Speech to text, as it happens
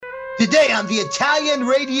Today on the Italian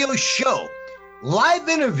Radio Show, live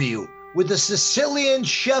interview with the Sicilian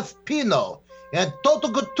chef Pino and Toto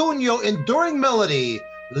Cotugno enduring melody,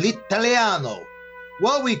 L'Italiano.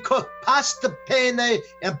 Well, we cook pasta penne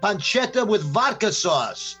and pancetta with vodka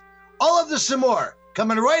sauce. All of this and more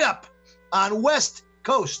coming right up on West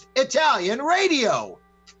Coast Italian Radio.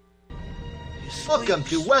 Welcome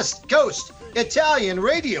to West Coast Italian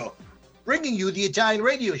Radio, bringing you the Italian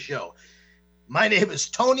Radio Show. My name is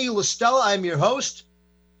Tony LaStella. I'm your host,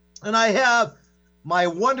 and I have my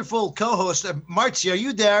wonderful co-host, Marzia. Are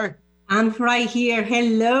you there? I'm right here.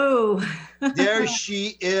 Hello. There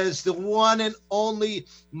she is, the one and only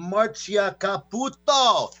Marzia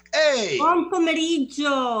Caputo. Hey. Buon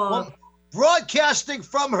pomeriggio. Broadcasting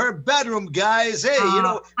from her bedroom, guys. Hey,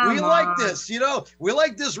 we like this. We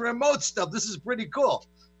like this remote stuff. This is pretty cool.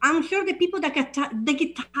 I'm sure the people that get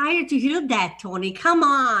tired to hear that, Tony. Come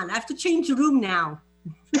on, I have to change the room now.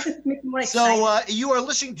 So you are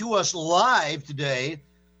listening to us live today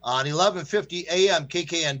on 1150 AM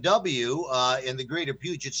KKNW in the greater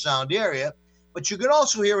Puget Sound area, but you can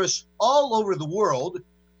also hear us all over the world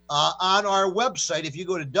on our website. If you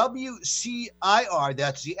go to WCIR,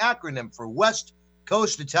 that's the acronym for West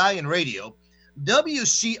Coast Italian Radio,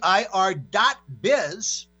 WCIR.biz,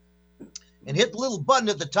 and hit the little button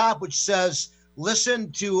at the top which says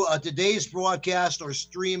listen to today's broadcast or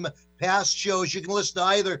stream past shows. You can listen to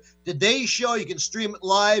either today's show, you can stream it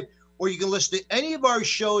live, or you can listen to any of our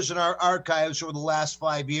shows in our archives over the last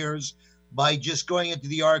 5 years by just going into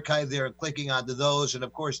the archive there and clicking onto those. And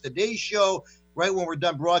of course, today's show, right when we're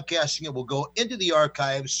done broadcasting it, will go into the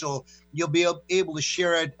archives, so you'll be able to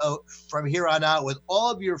share it from here on out with all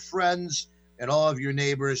of your friends and all of your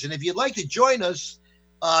neighbors. And if you'd like to join us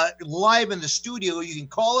live in the studio, you can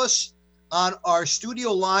call us on our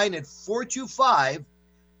studio line at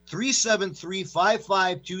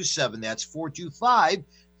 425-373-5527. That's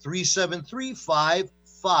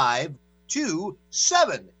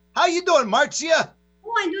 425-373-5527. How you doing, Marzia?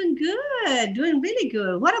 Oh, I'm doing good. Doing really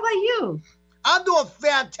good. What about you? I'm doing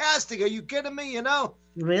fantastic. Are you kidding me?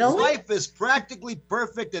 Really? Life is practically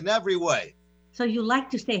perfect in every way. So you like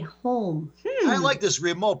to stay home? I like this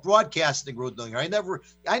remote broadcasting we're doing. I never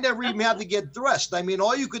even have to get dressed. I mean,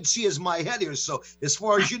 all you can see is my head here. So as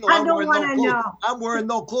far as you know, I'm wearing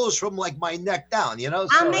no clothes from like my neck down.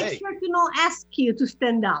 I'll make sure to not ask you to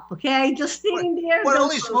stand up. Okay, just sitting there. But at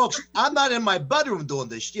least, folks, I'm not in my bedroom doing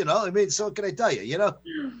this. I mean, so what can I tell you?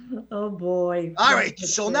 Oh boy. All right.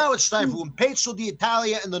 So now it's time for Un Pezzo di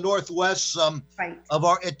Italia in the Northwest. Some of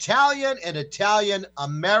our Italian and Italian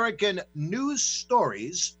American news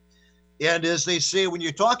stories. And as they say, when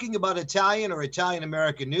you're talking about Italian or Italian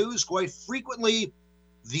American news, quite frequently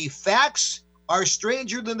the facts are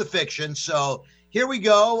stranger than the fiction. So here we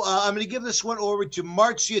go. I'm going to give this one over to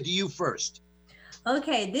Marzia, to you first.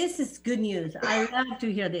 Okay, this is good news. I love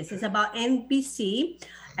to hear this. It's about NBC,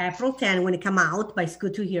 April 10 when it come out, but it's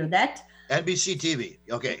good to hear that. NBC TV.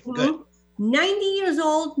 Okay, good. 90 years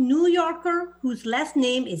old New Yorker whose last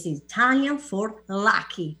name is Italian for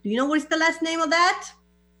lucky. Do you know what's the last name of that?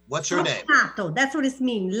 What's her name? Fortunato. That's what it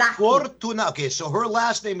means. Lucky. Fortunato. Okay, so her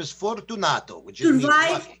last name is Fortunato, which is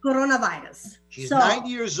survived coronavirus. She's 90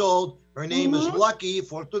 years old. Her name is Lucky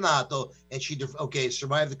Fortunato, and she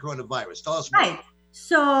survived the coronavirus. Tell us more. Right.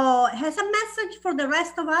 So has a message for the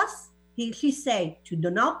rest of us. She said to do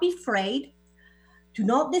not be afraid, to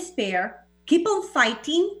not despair, keep on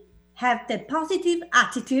fighting, have the positive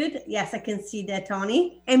attitude. Yes, I can see that,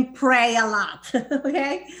 Tony. And pray a lot.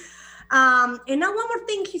 Okay. And now one more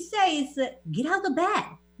thing she says, get out of bed.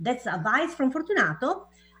 That's advice from Fortunato.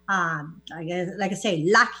 Like I say,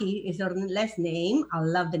 Lucky is her last name. I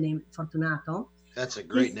love the name Fortunato. That's a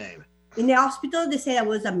great name. In the hospital, they say that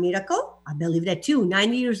was a miracle. I believe that too.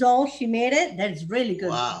 90 years old, she made it. That's really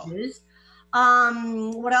good news.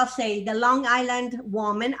 What I'll say, the Long Island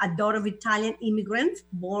woman, a daughter of Italian immigrants,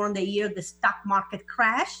 born the year the stock market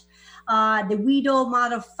crashed. The widow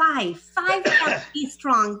mother of five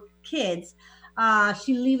strong kids.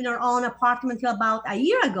 She lived in her own apartment until about a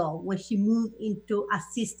year ago when she moved into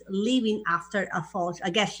assisted living after a fall. I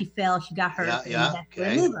guess she fell, she got hurt.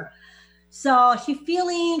 Liver. So she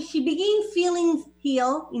began feeling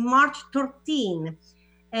ill in March 13.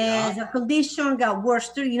 As her condition got worse,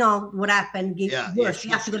 what happened? Worse. She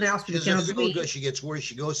has to go to the hospital. She gets worse.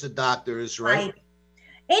 She goes to doctors, right?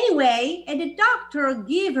 Anyway, and the doctor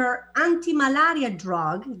gave her anti-malaria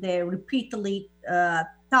drug. They repeatedly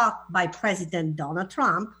taught by President Donald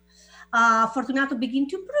Trump. Fortunato began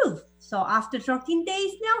to improve. So after 13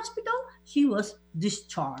 days in the hospital, she was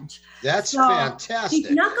discharged. That's so fantastic.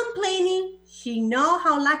 She's not complaining. She knows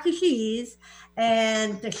how lucky she is.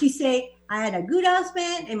 And she said, I had a good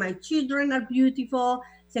husband and my children are beautiful.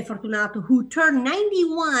 Sei fortunato, who turned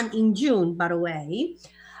 91 in June, by the way.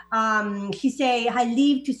 He said, I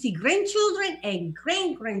live to see grandchildren and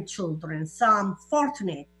great-grandchildren. So I'm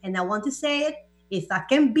fortunate. And I want to say it, if I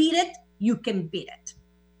can beat it, you can beat it.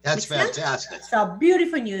 That's fantastic. So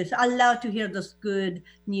beautiful news. I love to hear those good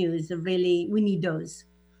news. Really, we need those.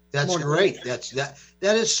 That's great. That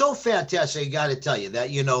is so fantastic. I got to tell you that,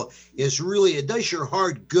 is really, it does your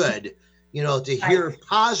heart good, to hear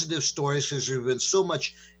positive stories, because there's been so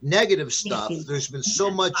much negative stuff. There's been so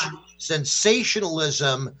much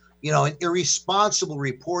sensationalism, and irresponsible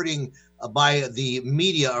reporting by the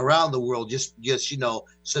media around the world, just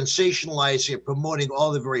sensationalizing and promoting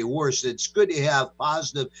all the very worst. It's good to have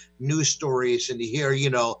positive news stories and to hear,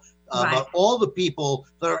 about all the people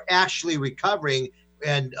that are actually recovering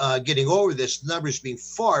and getting over this, numbers being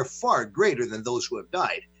far, far greater than those who have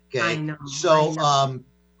died. Okay. I know.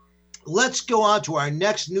 Let's go on to our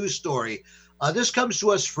next news story. This comes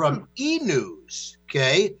to us from E-News.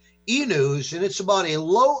 Okay. E-News, and it's about a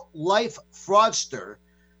low-life fraudster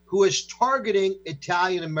who is targeting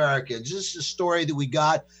Italian Americans. This is a story that we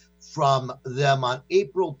got from them on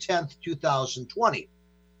April 10th, 2020.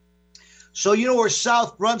 So you know where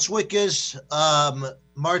South Brunswick is,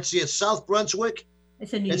 Marcia? South Brunswick?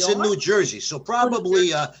 It's in New York? It's in New Jersey. So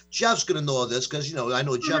probably Jeff's going to know this because, I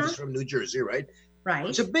know Jeff is from New Jersey, right? Right.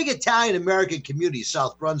 It's a big Italian-American community,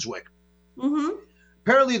 South Brunswick. Mm-hmm.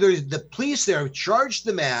 Apparently, the police there charged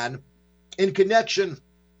the man in connection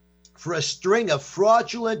for a string of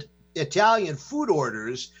fraudulent Italian food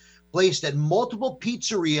orders placed at multiple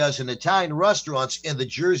pizzerias and Italian restaurants in the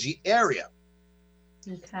Jersey area.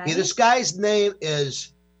 Okay. This guy's name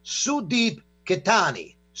is Sudeep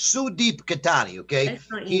Kettani. Sudeep Kettani, okay?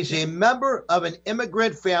 He's a member of an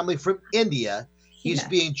immigrant family from India. He's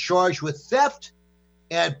being charged with theft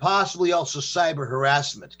and possibly also cyber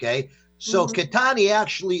harassment, okay? So Kettani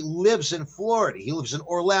actually lives in Florida. He lives in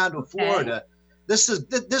Orlando, Florida.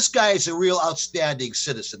 This guy is a real outstanding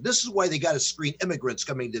citizen. This is why they got to screen immigrants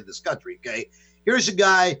coming to this country, okay? Here's a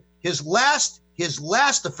guy, his last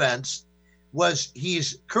offense was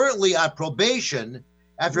he's currently on probation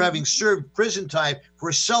after having served prison time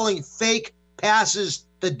for selling fake passes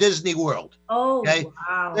to Disney World. Oh, okay?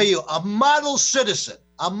 Wow. There you go, a model citizen.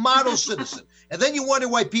 And then you wonder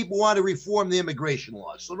why people want to reform the immigration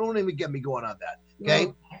laws. So don't even get me going on that, okay?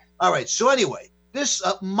 No. All right, so anyway, this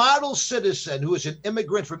model citizen who is an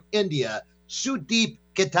immigrant from India, Sudeep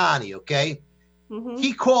Kettani, okay?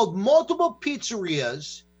 He called multiple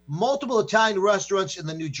pizzerias, multiple Italian restaurants in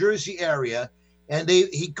the New Jersey area, and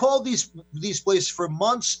he called these places for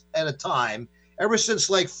months at a time, ever since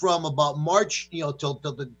from about March,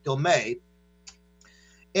 till May.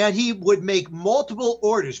 And he would make multiple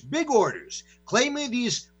orders, big orders, claiming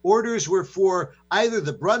these orders were for either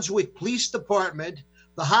the Brunswick Police Department,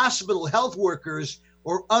 the hospital health workers,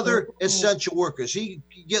 or other essential workers. He'd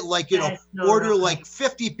get order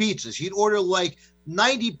 50 pizzas. He'd order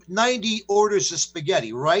 90 orders of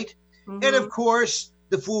spaghetti, right? And of course,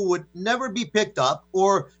 the food would never be picked up,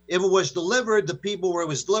 or if it was delivered, the people where it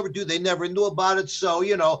was delivered to, they never knew about it. So,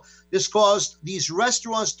 this caused these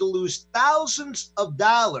restaurants to lose thousands of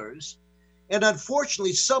dollars. And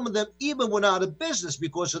unfortunately, some of them even went out of business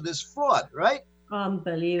because of this fraud, right?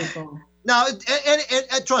 Unbelievable. Now,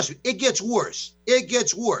 and trust me, it gets worse. It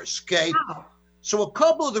gets worse, okay? Wow. So a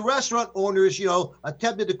couple of the restaurant owners,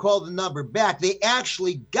 attempted to call the number back. They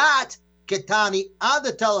actually got Kettani on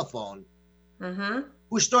the telephone,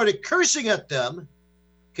 who started cursing at them,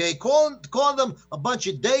 okay, calling them a bunch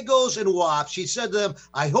of dagos and wops. He said to them,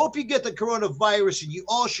 I hope you get the coronavirus and you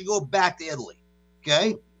all should go back to Italy,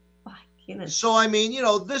 okay? So, I mean,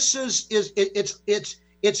 this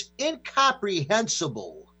it's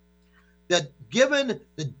incomprehensible that given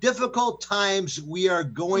the difficult times we are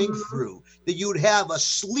going through, that you'd have a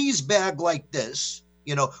sleazebag like this,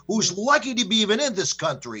 who's lucky to be even in this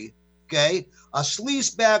country, okay? A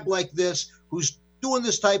sleazebag like this who's doing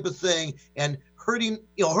this type of thing and hurting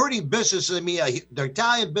businesses. I mean, they're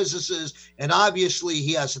Italian businesses, and obviously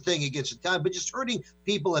he has a thing against Italian, but just hurting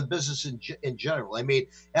people and business in general. I mean,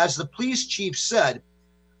 as the police chief said,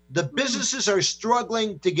 the businesses are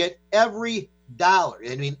struggling to get every dollar.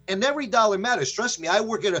 I mean, and every dollar matters. Trust me, I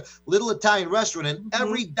work at a little Italian restaurant, and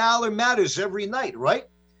every dollar matters every night, right?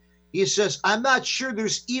 He says, I'm not sure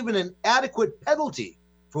there's even an adequate penalty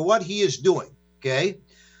for what he is doing, okay?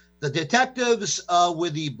 The detectives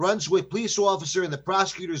with the Brunswick police officer and the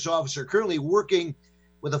prosecutor's office are currently working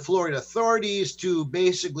with the Florida authorities to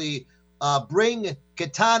basically bring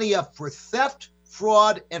Catania for theft,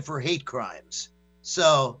 fraud, and for hate crimes.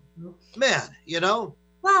 So, man,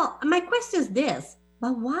 Well, my question is this.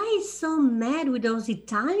 But why is so mad with those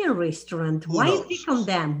Italian restaurants? Why pick on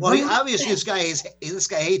them? Well, obviously this guy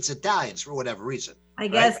hates Italians for whatever reason. I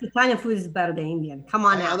guess Italian food is better than Indian. Come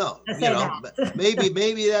on now. I know.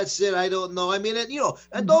 Maybe that's it. I don't know. I mean,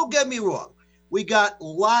 and don't get me wrong. We got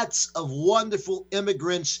lots of wonderful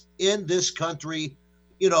immigrants in this country.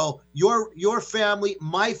 Your family,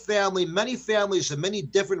 my family, many families of many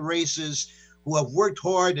different races who have worked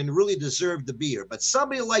hard and really deserve to be here. But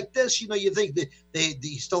somebody like this, you think that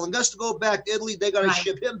he's telling us to go back to Italy, they got to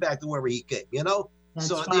ship him back to wherever he came, That's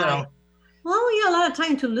so, right. Well, we have a lot of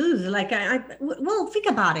time to lose. Well, think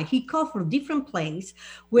about it. He called for a different place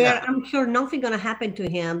where I'm sure nothing going to happen to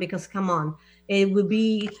him because, come on, it would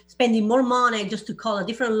be spending more money just to call a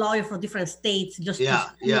different lawyer for different states. He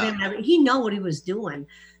know what he was doing.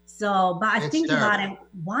 So, but I think about it,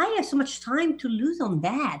 why have so much time to lose on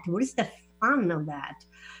that? What is the fun of that?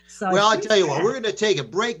 So well, I'll tell you what, we're going to take a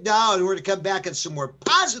break now and we're going to come back on some more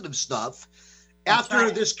positive stuff after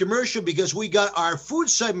this commercial because we got our food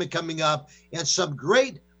segment coming up and some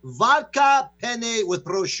great vodka penne with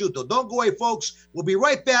prosciutto. Don't go away, folks. We'll be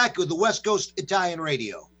right back with the West Coast Italian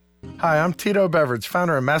Radio. Hi, I'm Tito Beveridge,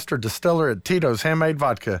 founder and master distiller at Tito's Handmade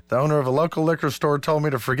Vodka. The owner of a local liquor store told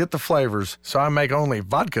me to forget the flavors, so I make only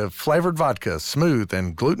vodka-flavored vodka, smooth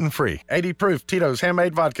and gluten-free. 80 proof Tito's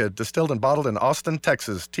Handmade Vodka, distilled and bottled in Austin,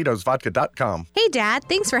 Texas. Tito'sVodka.com. Hey, Dad,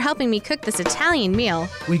 thanks for helping me cook this Italian meal.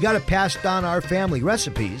 We got to pass down our family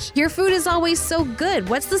recipes. Your food is always so good.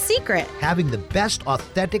 What's the secret? Having the best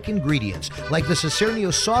authentic ingredients, like the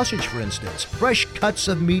Cicernio sausage, for instance. Fresh cuts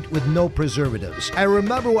of meat with no preservatives. I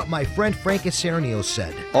remember what my friend Frank Cicernio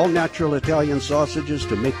said. All natural Italian sausages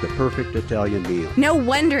to make the perfect Italian meal. No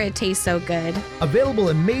wonder it tastes so good. Available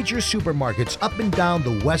in major supermarkets up and down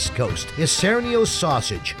the West Coast. Cicernio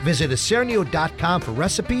sausage. Visit Cicernio.com for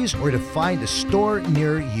recipes or to find a store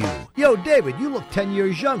near you. Yo, David, you look 10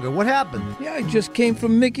 years younger. What happened? Yeah, I just came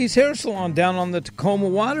from Mickey's Hair Salon down on the Tacoma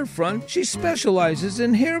waterfront. She specializes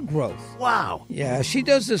in hair growth. Wow. Yeah, she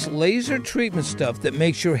does this laser treatment stuff that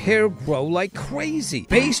makes your hair grow like crazy,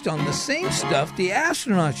 based on the same stuff the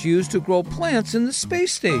astronauts use to grow plants in the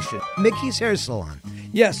space station. Mickey's Hair Salon.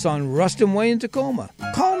 Yes, on Ruston Way in Tacoma.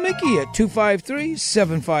 Call Mickey at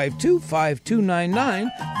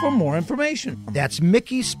 253-752-5299 for more information. That's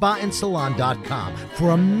MickeySpaandSalon.com for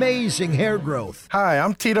amazing hair growth. Hi,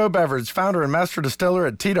 I'm Tito Beveridge, founder and master distiller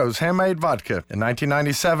at Tito's Handmade Vodka. In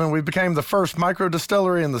 1997, we became the first micro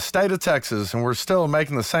distillery in the state of Texas, and we're still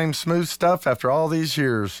making the same smooth stuff after all these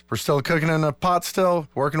years. We're still cooking in a pot still,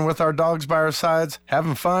 working with our dogs by our sides,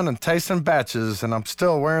 having fun and tasting batches, and I'm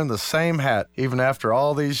still wearing the same hat, even after all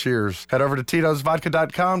these years. Head over to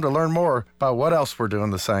Tito'sVodka.com to learn more about what else we're doing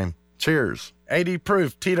the same. Cheers. 80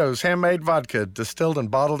 proof Tito's Handmade Vodka, distilled and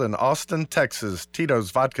bottled in Austin, Texas.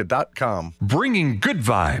 Tito'sVodka.com. Bringing good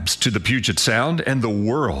vibes to the Puget Sound and the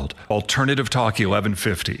world. Alternative Talk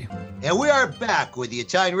 1150. And we are back with the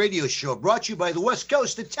Italian Radio Show, brought to you by the West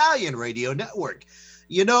Coast Italian Radio Network.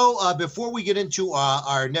 Before we get into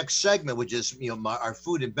our next segment, which is our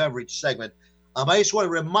food and beverage segment, I just want to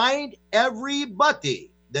remind everybody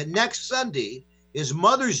that next Sunday is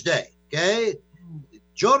Mother's Day, okay?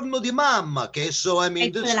 Giorno di Mamma, okay? So, I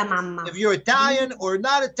mean, if you're Italian or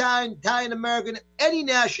not Italian, Italian-American, any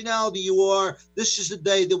nationality you are, this is the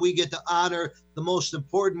day that we get to honor the most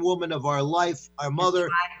important woman of our life, our mother.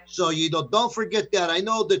 So, don't forget that. I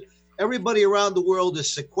know that everybody around the world is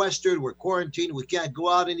sequestered. We're quarantined. We can't go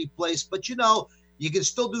out any place. But, you can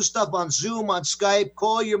still do stuff on Zoom, on Skype.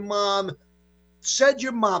 Call your mom. Send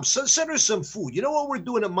your mom. Send her some food. You know what we're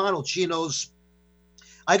doing at Montalcino's?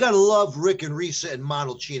 I got to love Rick and Risa and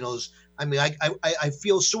Montalcino's. I mean, I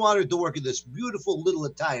feel so honored to work at this beautiful little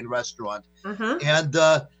Italian restaurant. And,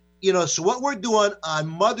 so what we're doing on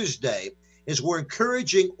Mother's Day is we're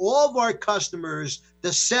encouraging all of our customers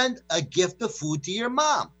to send a gift of food to your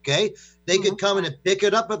mom, okay? They could come in and pick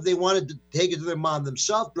it up if they wanted to take it to their mom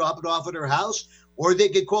themselves, drop it off at her house, or they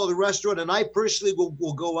could call the restaurant, and I personally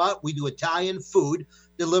will go out. We do Italian food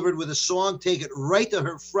delivered with a song, take it right to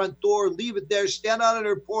her front door, leave it there, stand out on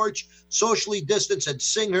her porch, socially distance, and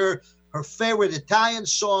sing her favorite Italian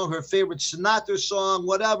song, her favorite Sinatra song,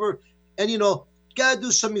 whatever. And, gotta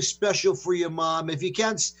do something special for your mom. If you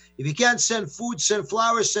can't send food, send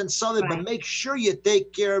flowers, send something, but make sure you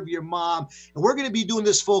take care of your mom. And we're going to be doing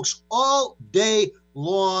this, folks, all day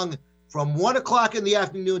long, from 1 o'clock in the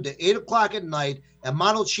afternoon to 8 o'clock at night at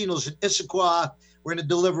Montalcino's in Issaquah. We're going to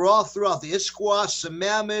deliver all throughout the Issaquah,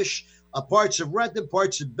 Sammamish, parts of Renton,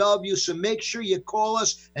 parts of Bellevue. So make sure you call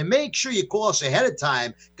us, and make sure you call us ahead of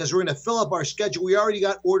time, because we're going to fill up our schedule. We already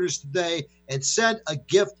got orders today, and send a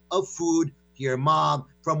gift of food to your mom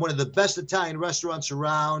from one of the best Italian restaurants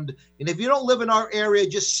around. And if you don't live in our area,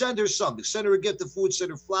 just send her something. Send her a gift of food,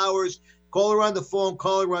 send her flowers, call her on the phone,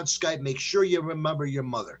 call her on Skype. Make sure you remember your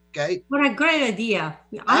mother, okay? What a great idea.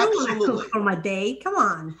 I don't want to cook for my day. Come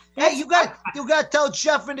on. Hey, you got to tell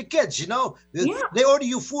Jeff and the kids, you know. They order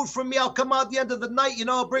you food from me. I'll come out the end of the night, you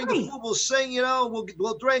know. I'll bring the food. We'll sing, you know.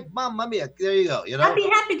 We'll drink. Mamma mia. There you go, you know. I'd be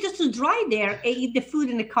happy just to drive there and eat the food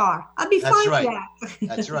in the car. I'll be fine with that.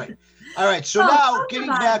 That's right. All right, so now getting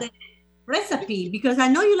back... recipe, because I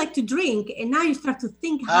know you like to drink, and now you start to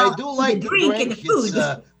think how I do like to drink and the food.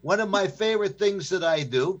 It's one of my favorite things that I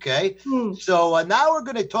do. Okay, so now we're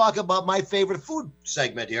going to talk about my favorite food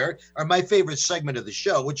segment here, or my favorite segment of the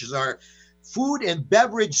show, which is our food and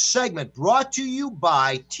beverage segment, brought to you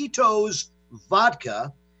by Tito's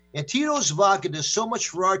Vodka. And Tito's Vodka does so much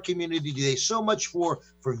for our community. They do so much for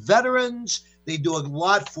veterans. They do a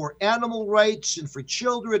lot for animal rights and for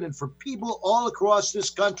children and for people all across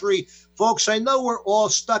this country. Folks, I know we're all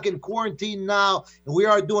stuck in quarantine now, and we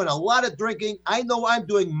are doing a lot of drinking. I know I'm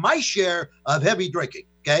doing my share of heavy drinking,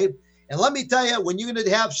 okay? And let me tell you, when you're going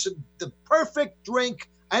to have the perfect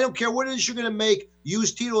drink, I don't care what it is you're going to make,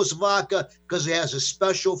 use Tito's Vodka, because it has a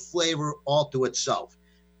special flavor all to itself.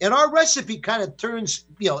 And our recipe kind of turns,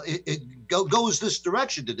 it goes this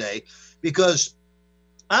direction today, because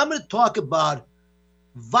I'm going to talk about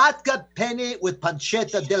vodka penne with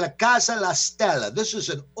pancetta della Casa La Stella. This is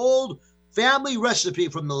an old family recipe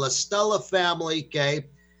from the La Stella family, okay?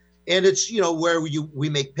 And it's, where we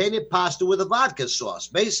make penne pasta with a vodka sauce,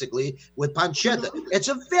 basically, with pancetta. It's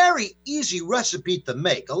a very easy recipe to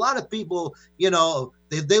make. A lot of people, they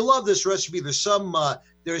love this recipe. There's some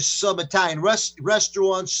Italian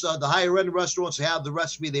restaurants, the higher-end restaurants have the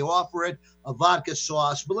recipe. They offer it, a vodka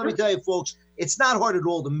sauce. But let me tell you, folks, it's not hard at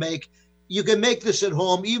all to make. You can make this at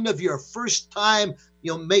home. Even if you're a first time,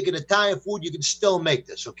 making Italian food, you can still make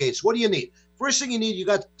this, okay? So what do you need? First thing you need, you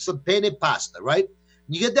got some penne pasta, right?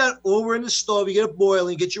 You get that over in the stove, you get it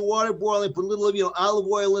boiling, get your water boiling, put a little, olive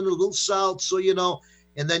oil in it, a little salt, so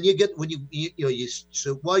and then you get,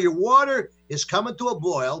 so while your water is coming to a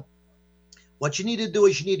boil, what you need to do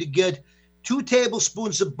is you need to get 2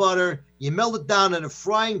 tablespoons of butter, you melt it down in a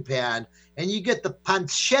frying pan, and you get the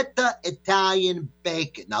pancetta Italian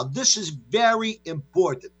bacon. Now, this is very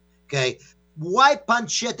important, okay? Why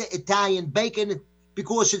pancetta Italian bacon?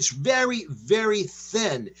 Because it's very, very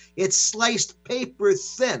thin. It's sliced paper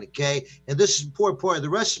thin, okay? And this is an important part of the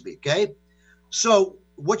recipe, okay? So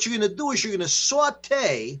what you're going to do is you're going to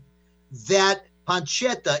saute that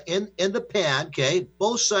pancetta in the pan, okay?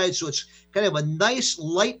 Both sides, so it's kind of a nice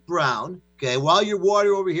light brown, okay? While your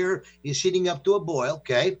water over here is heating up to a boil,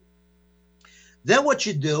 okay? Then what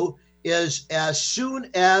you do is as soon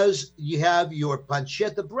as you have your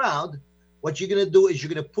pancetta browned, what you're going to do is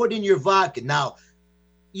you're going to put in your vodka. Now,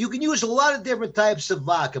 you can use a lot of different types of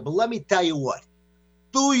vodka, but let me tell you what.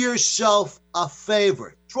 Do yourself a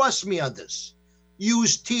favor. Trust me on this.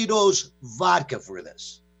 Use Tito's Vodka for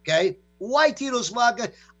this, okay? Why Tito's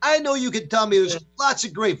Vodka? I know you can tell me there's lots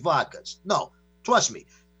of great vodkas. No, trust me.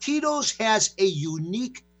 Tito's has a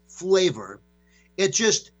unique flavor. It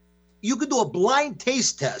just, you could do a blind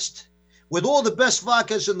taste test with all the best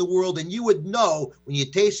vodkas in the world, and you would know when you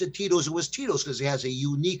tasted Tito's, it was Tito's, because it has a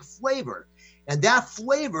unique flavor. And that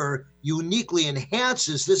flavor uniquely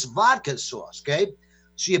enhances this vodka sauce, okay?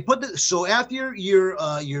 So you put so after your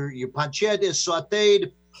pancetta is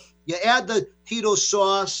sauteed, you add the Tito's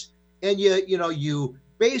sauce, and you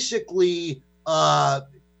basically gonna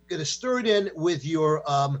stir it in with your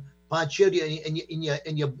pancetta,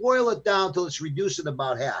 and you boil it down till it's reduced in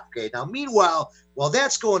about half. Okay. Now, meanwhile, while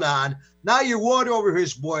that's going on, now your water over here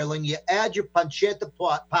is boiling. You add your pancetta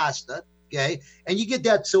pasta. Okay, and you get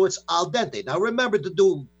that so it's al dente. Now, remember, to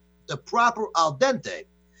do the proper al dente,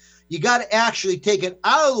 you got to actually take it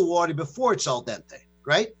out of the water before it's al dente,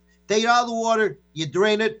 right? Take it out of the water, you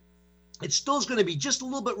drain it. It still going to be just a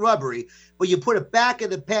little bit rubbery, but you put it back in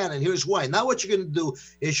the pan, and here's why. Now, what you're going to do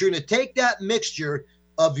is you're going to take that mixture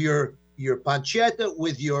of your pancetta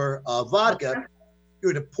with your vodka.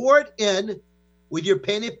 You're going to pour it in with your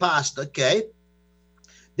penne pasta, okay?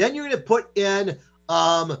 Then you're going to put in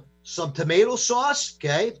some tomato sauce,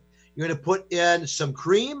 okay? You're going to put in some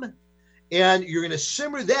cream, and you're going to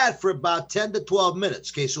simmer that for about 10 to 12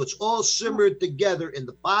 minutes, okay? So it's all simmered together in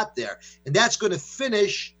the pot there, and that's going to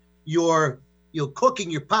finish your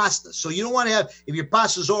cooking your pasta. So you don't want to have, if your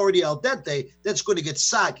pasta is already al dente, that's going to get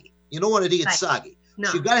soggy. You don't want it to get soggy. No.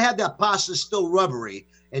 So you've got to have that pasta still rubbery,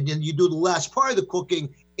 and then you do the last part of the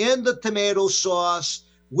cooking in the tomato sauce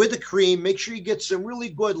with the cream. Make sure you get some really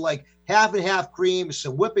good, like half and half cream,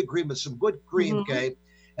 some whipping cream, and some good cream, okay?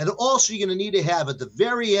 And also you're going to need to have at the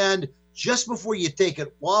very end, just before you take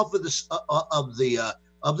it off of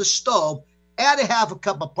the stove, add a half a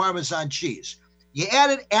cup of Parmesan cheese. You add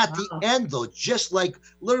it at the end, though, just like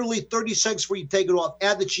literally 30 seconds before you take it off.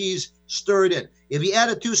 Add the cheese, stir it in. If you add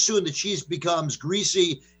it too soon, the cheese becomes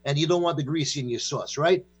greasy, and you don't want the greasy in your sauce,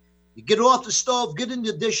 right? You get it off the stove, get it in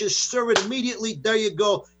the dishes, stir it immediately. There you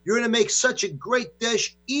go. You're going to make such a great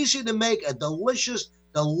dish, easy to make, a delicious,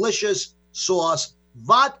 delicious sauce.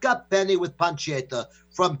 Vodka penne with pancetta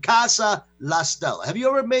from Casa La Stella. Have you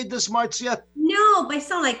ever made this, Marzia? No, but it's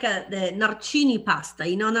not like the narcini pasta.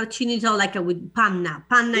 You know, narcini is all like with panna.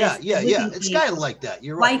 Panna yeah. It's kind of like that.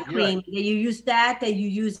 You're right. White cream. Right. You use that, and you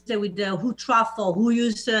use it with the who truffle, who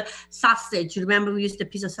use sausage. Remember, we used a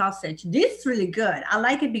piece of sausage. This is really good. I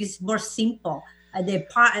like it because it's more simple. The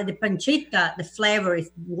pancetta, the flavor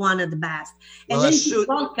is one of the best. And then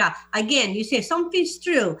vodka. Again, you say something's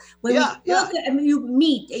true. When you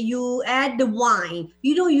add the wine.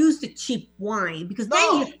 You don't use the cheap wine because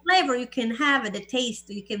then your flavor you can have the taste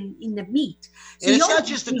you can in the meat. So and it's not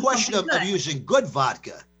just a question of using good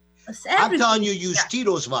vodka. I'm telling you, use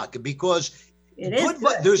Tito's vodka because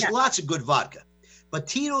there's lots of good vodka. But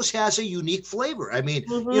Tito's has a unique flavor. I mean,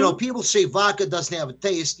 people say vodka doesn't have a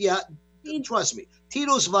taste. Yeah. Trust me,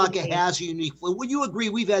 Tito's vodka has a unique flavor. Would you agree?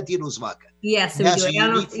 We've had Tito's vodka. Yes, we do.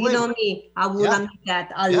 You know me. I would admit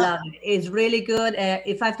that. I love it. It's really good.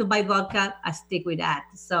 If I have to buy vodka, I stick with that.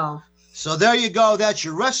 So there you go. That's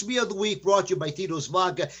your recipe of the week brought to you by Tito's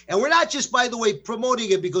Vodka. And we're not just, by the way,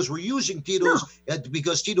 promoting it because we're using Tito's,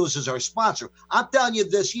 because Tito's is our sponsor. I'm telling you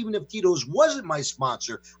this, even if Tito's wasn't my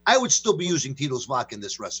sponsor, I would still be using Tito's Vodka in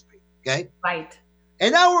this recipe. Okay? Right.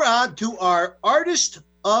 And now we're on to our artist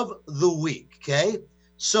of the week, okay?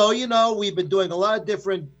 So, we've been doing a lot of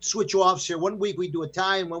different switch-offs here. One week we do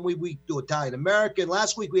Italian, one week we do Italian-American.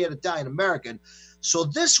 Last week we had Italian-American. So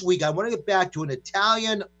this week I want to get back to an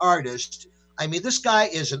Italian artist. I mean, this guy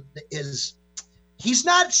he's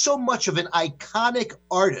not so much of an iconic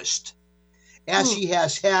artist as he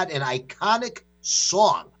has had an iconic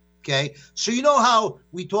song, okay? So you know how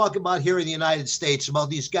we talk about here in the United States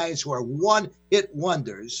about these guys who are one-hit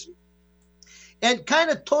wonders. And kind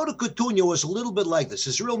of Toto Cutugno was a little bit like this.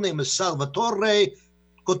 His real name is Salvatore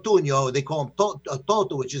Cutugno. They call him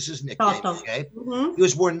Toto, which is his nickname. Okay, He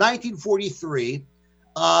was born in 1943,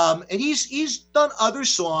 and he's done other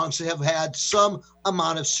songs that have had some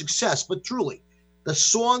amount of success. But truly, the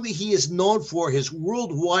song that he is known for, his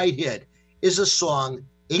worldwide hit, is a song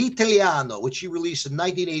L'Italiano, which he released in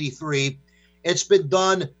 1983. It's been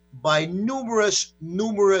done by numerous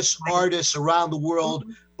artists around the world.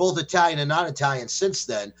 Both Italian and non-Italian since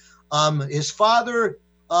then. His father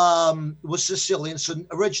was Sicilian, so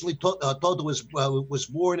originally Toto was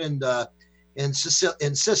born in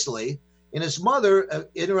Sicily, and his mother,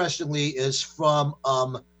 interestingly, is from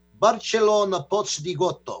Barcellona, Pozzo di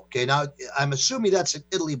Gotto. Okay, now I'm assuming that's in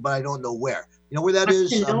Italy, but I don't know where. You know where that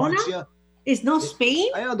is, Marzia? It's not Spain?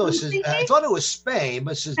 I don't know. I thought it was Spain,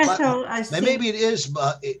 but it says maybe it is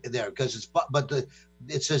there because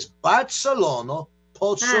it says Barcelona,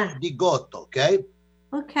 Pozzo di Gotto, okay?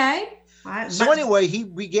 Okay. So anyway, he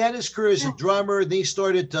began his career as a drummer. Then he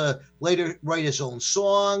started to later write his own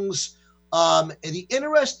songs. And the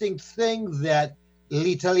interesting thing that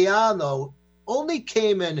L'Italiano only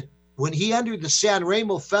came in when he entered the San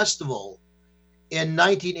Remo Festival in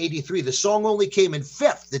 1983. The song only came in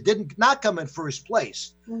fifth. It did not come in first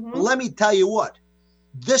place. But let me tell you what.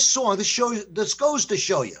 This goes to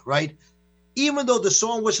show you, right? Even though the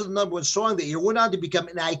song wasn't the number one song that year, went on to become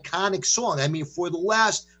an iconic song. I mean, for the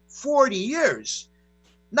last 40 years,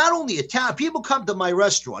 not only Italian, people come to my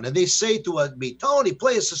restaurant and they say to me, Tony,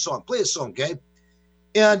 play us a song, okay?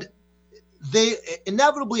 And they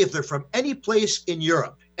inevitably, if they're from any place in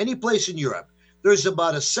Europe, there's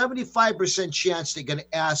about a 75% chance they're going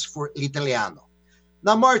to ask for L'Italiano.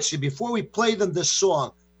 Now, Marzia, before we play them this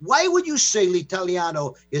song, why would you say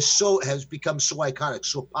L'Italiano has become so iconic,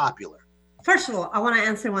 so popular? First of all, I want to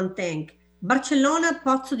answer one thing. Barcellona,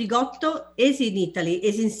 Pozzo di Gotto is in Italy,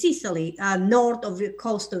 is in Sicily, north of the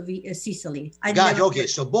coast of Sicily. Gotcha. Okay,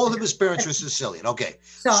 so both of his parents were Sicilian. Okay.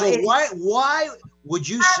 So why would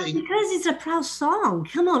you say? Because it's a proud song.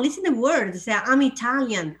 Come on, listen to the words. I'm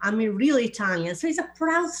Italian. I'm really Italian. So it's a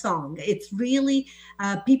proud song. It's really,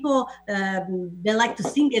 people, they like to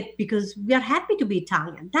sing it because we are happy to be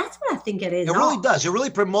Italian. That's what I think it is. It really does. It really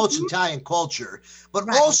promotes Italian culture. But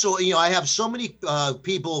also, I have so many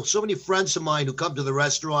people, so many friends of mine who come to the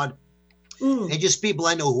restaurant and just people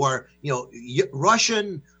I know who are,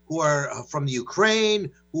 Russian, who are from the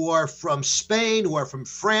Ukraine, who are from Spain, who are from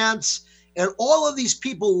France. And all of these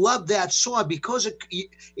people love that song because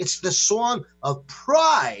it's the song of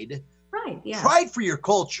pride. Right, yeah. Pride for your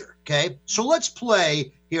culture, okay? So let's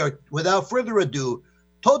play here, without further ado,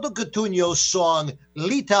 Toto Cutugno's song,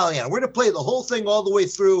 L'Italiano. We're going to play the whole thing all the way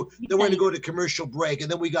through. Then we're going to go to commercial break.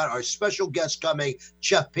 And then we got our special guest coming,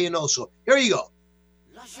 Chef Pino. So here you go.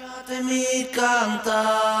 Lasciatemi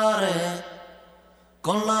cantare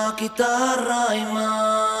con la chitarra in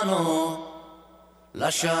mano.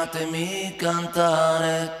 Lasciatemi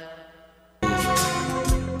cantare.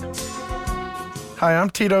 Hi,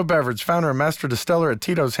 I'm Tito Beverage, founder and master distiller at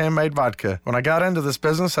Tito's Handmade Vodka. When I got into this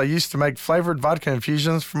business, I used to make flavored vodka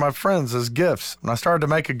infusions for my friends as gifts. When I started to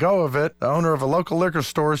make a go of it, the owner of a local liquor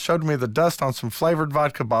store showed me the dust on some flavored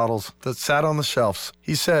vodka bottles that sat on the shelves.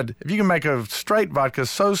 He said, if you can make a straight vodka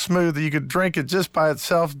so smooth that you could drink it just by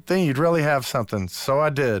itself, then you'd really have something. So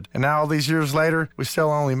I did. And now all these years later, we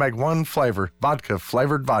still only make one flavor, vodka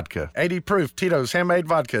flavored vodka. 80 proof Tito's Handmade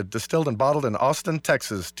Vodka, distilled and bottled in Austin,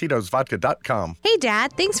 Texas. Tito'sVodka.com. Hey,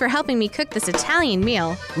 Dad, thanks for helping me cook this Italian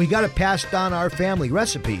meal. We got to pass down our family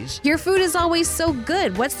recipes. Your food is always so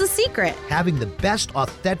good. What's the secret? Having the best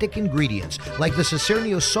authentic ingredients, like the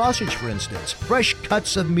Cicernio sausage, for instance. Fresh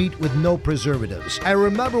cuts of meat with no preservatives. I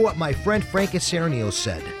remember what my friend Frank Cicernio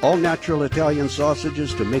said. All natural Italian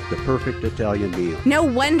sausages to make the perfect Italian meal. No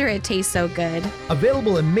wonder it tastes so good.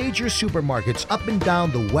 Available in major supermarkets up and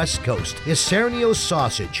down the West Coast. Cicernio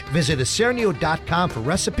sausage. Visit Cicernio.com for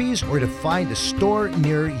recipes or to find a store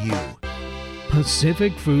near you.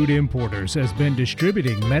 Pacific Food Importers has been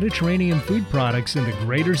distributing Mediterranean food products in the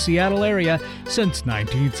greater Seattle area since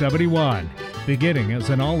 1971. Beginning as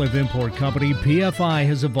an olive import company, PFI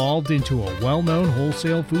has evolved into a well-known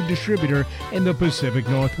wholesale food distributor in the Pacific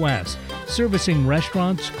Northwest, servicing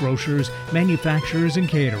restaurants, grocers, manufacturers, and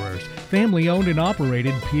caterers. Family-owned and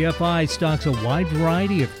operated, PFI stocks a wide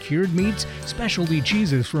variety of cured meats, specialty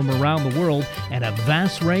cheeses from around the world, and a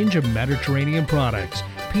vast range of Mediterranean products.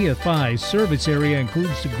 PFI's service area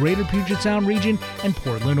includes the greater Puget Sound region and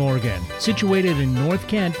Portland, Oregon. Situated in North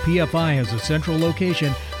Kent, PFI has a central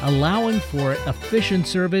location allowing for efficient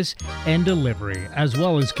service and delivery, as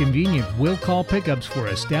well as convenient will-call pickups for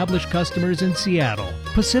established customers in Seattle.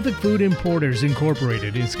 Pacific Food Importers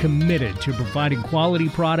Incorporated is committed to providing quality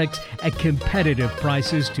products at competitive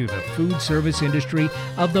prices to the food service industry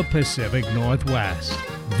of the Pacific Northwest.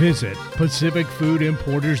 Visit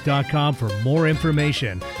PacificFoodImporters.com for more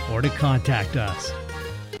information or to contact us.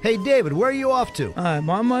 Hey, David, where are you off to? I'm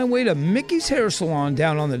on my way to Mickey's Hair Salon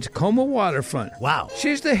down on the Tacoma waterfront. Wow.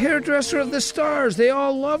 She's the hairdresser of the stars. They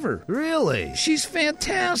all love her. Really? She's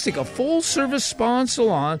fantastic. A full-service spa and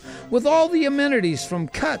salon with all the amenities from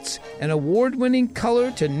cuts and award-winning color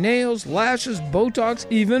to nails, lashes, Botox,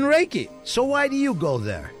 even Reiki. So why do you go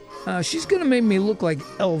there? She's going to make me look like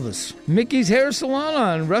Elvis. Mickey's Hair Salon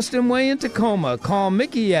on Ruston Way in Tacoma. Call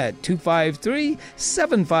Mickey at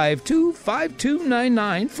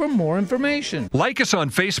 253-752-5299 for more information. Like us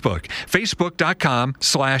on Facebook,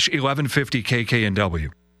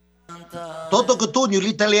 facebook.com/1150kknw. Toto Cutugno,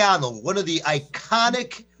 L'Italiano, one of the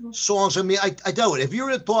iconic songs. I mean, I tell you, if you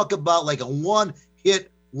were to talk about like a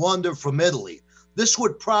one-hit wonder from Italy, this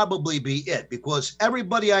would probably be it, because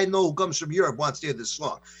everybody I know who comes from Europe wants to hear this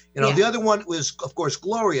song. The other one was, of course,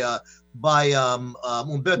 Gloria by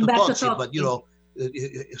Umberto Tozzi. But,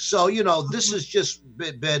 this has just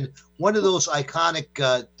been one of those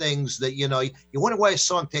iconic things that, you wonder why a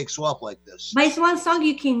song takes off like this. But it's one song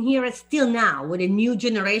you can hear it still now with a new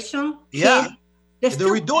generation. Yeah. They're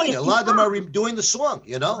redoing it. A lot of them are redoing the song,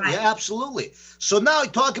 Right. Yeah, absolutely. So now I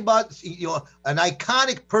talk about, an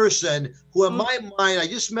iconic person who in my mind, I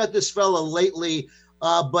just met this fella lately,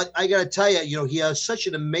 but I got to tell you, he has such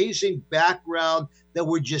an amazing background that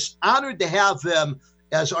we're just honored to have him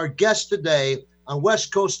as our guest today on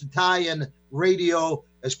West Coast Italian Radio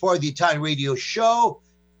as part of the Italian Radio Show.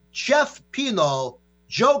 Chef Pino,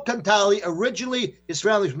 Joe Cantali. Originally, his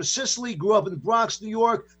family's from Sicily, grew up in the Bronx, New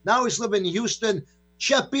York. Now he's living in Houston.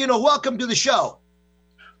 Chef Pino, welcome to the show.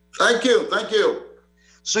 Thank you. Thank you.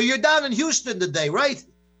 So you're down in Houston today, right?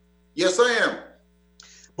 Yes, I am.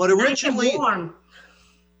 But originally,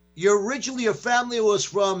 your family was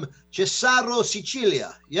from Cesaro,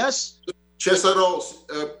 Sicilia, yes? Cesaro,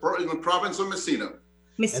 in the province of Messina.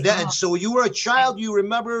 And so you were a child. You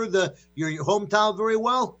remember your hometown very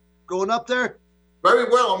well, growing up there? Very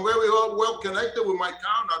well. I'm very well connected with my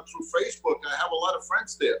town through Facebook. I have a lot of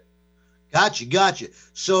friends there. Gotcha.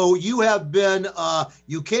 So you have been,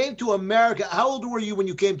 you came to America. How old were you when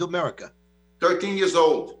you came to America? 13 years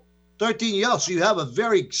old. 13 years old. So you have a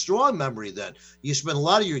very strong memory then. You spent a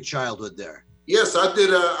lot of your childhood there. Yes, I did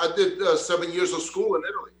 7 years of school in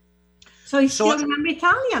Italy. So you still remember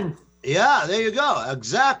Italian? Yeah, there you go.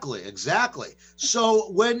 Exactly.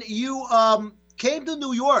 So when you came to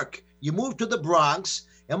New York, you moved to the Bronx.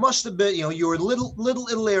 It must have been, you were in Little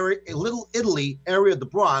Italy area of the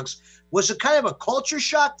Bronx. Was it kind of a culture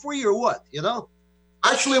shock for you or what,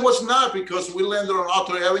 Actually, it was not, because we landed on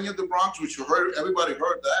Arthur Avenue in the Bronx, which everybody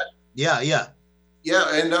heard that. Yeah. Yeah,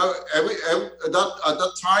 and at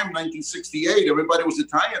that time, 1968, everybody was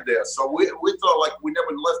Italian there. So we thought like we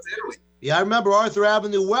never left Italy. Yeah, I remember Arthur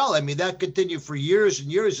Avenue well. I mean, that continued for years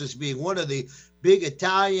and years as being one of the big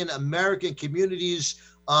Italian-American communities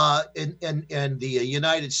in the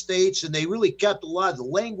United States. And they really kept a lot of the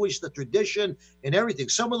language, the tradition, and everything.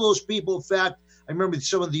 Some of those people, in fact, I remember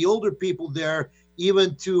some of the older people there,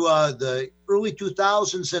 even to the early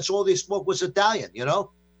 2000s, that's all they spoke was Italian,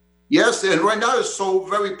 Yes, and right now it's so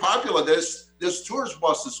very popular. There's tourist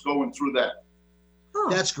buses going through that. Oh.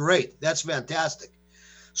 That's great. That's fantastic.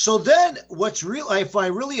 So then I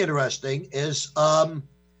find really interesting is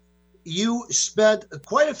you spent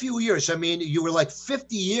quite a few years. I mean, you were like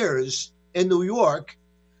 50 years in New York.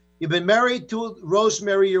 You've been married to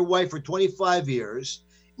Rosemary, your wife, for 25 years.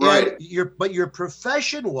 Right. But your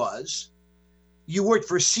profession was you worked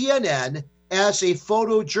for CNN as a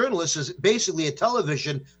photojournalist, as basically a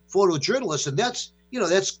television photojournalist, and that's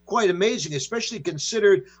quite amazing, especially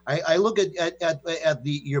considered. I look at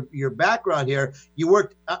your background here. You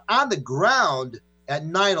worked on the ground at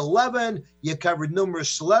 9/11. You covered numerous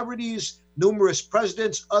celebrities, numerous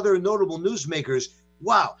presidents, other notable newsmakers.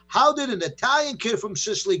 Wow, how did an Italian kid from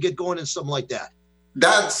Sicily get going in something like that?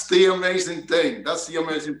 That's the amazing thing. That's the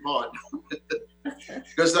amazing part.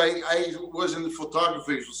 Because I was in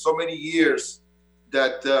photography for so many years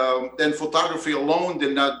that then photography alone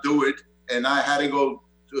did not do it. And I had to go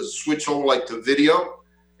to switch over to video.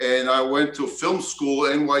 And I went to film school,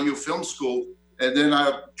 NYU Film School. And then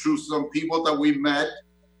through some people that we met,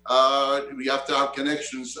 we have to have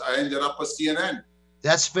connections. I ended up at CNN.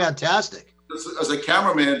 That's fantastic. As a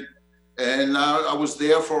cameraman. And I was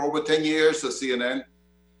there for over 10 years at CNN.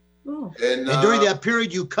 Oh. And during that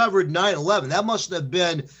period, you covered 9/11. That must have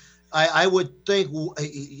been, I would think,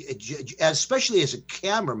 especially as a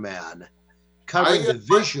cameraman, covering the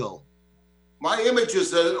visual. My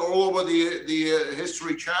images are all over the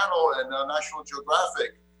History Channel and National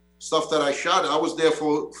Geographic stuff that I shot. I was there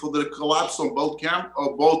for the collapse on both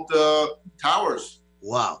towers.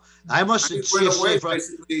 Wow. I must say,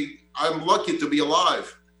 basically, I'm lucky to be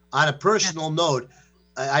alive. On a personal note,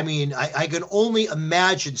 I mean, I can only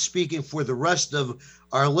imagine, speaking for the rest of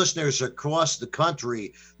our listeners across the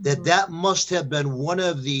country, that must have been one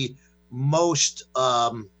of the most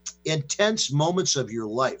intense moments of your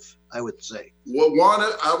life, I would say. Well,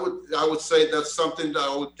 I would say that's something that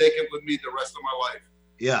I would take it with me the rest of my life.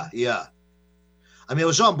 Yeah. I mean, it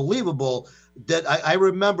was unbelievable that I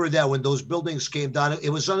remember that when those buildings came down. It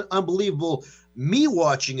was unbelievable me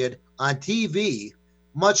watching it on TV,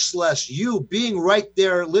 much less you being right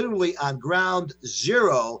there literally on ground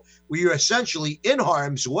zero, where you're essentially in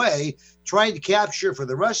harm's way trying to capture for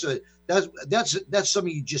the rest of it. That's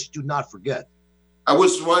something you just do not forget. I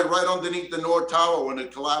was right underneath the North Tower when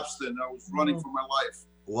it collapsed, and I was running for my life.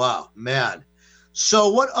 Wow, man. So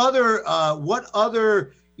what other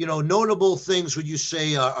notable things would you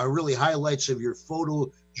say are really highlights of your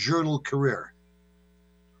photojournal career?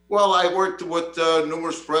 Well, I worked with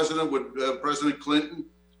numerous presidents, with President Clinton,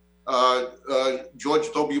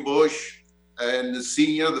 George W. Bush, and the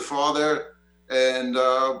senior, the father, and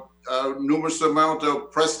numerous amount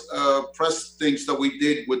of press things that we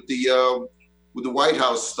did with the White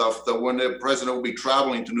House stuff. That when the president would be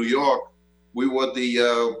traveling to New York, we were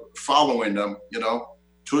following them,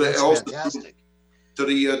 to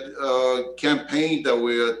the campaign that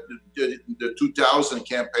the 2000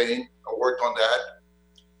 campaign. I worked on that.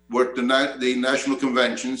 Worked the national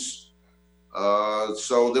conventions.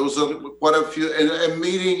 So there was quite a few, and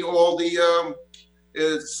meeting all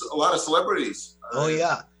it's a lot of celebrities. Oh,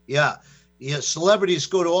 yeah. Celebrities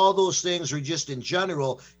go to all those things, or just in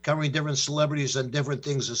general, covering different celebrities and different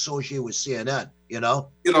things associated with CNN,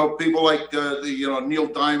 people like, Neil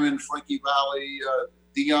Diamond, Frankie Valli,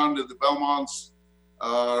 Dion, the Belmonts,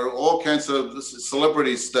 all kinds of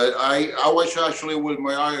celebrities that I was actually with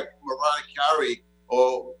Mariah Carey,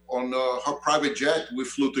 or on her private jet. We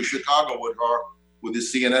flew to Chicago with her, with the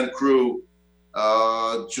CNN crew,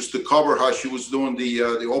 just to cover her. She was doing the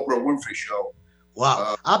Oprah Winfrey show.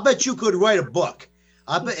 Wow. I bet you could write a book.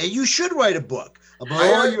 I bet you should write a book about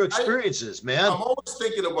all your experiences, man. I'm always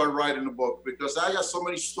thinking about writing a book because I got so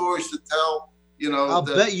many stories to tell. I'll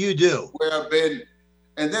bet you do. Where I've been,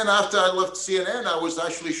 and then after I left CNN, I was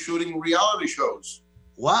actually shooting reality shows.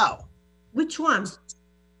 Wow. Which one?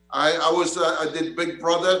 I did Big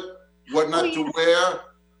Brother, What Not to Wear.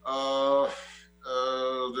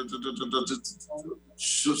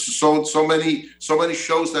 So many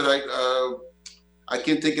shows that I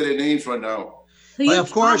can't think of their names right now. But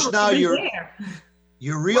of course, now your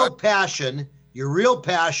real passion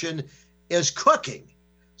is cooking.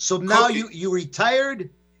 So now you retired,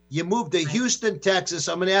 you moved to Houston, Texas.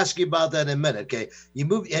 I'm going to ask you about that in a minute. Okay, you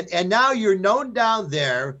moved, and now you're known down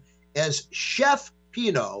there as Chef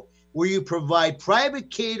Pino, where you provide private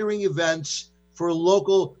catering events for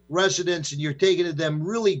local residents, and you're taking to them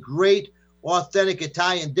really great, authentic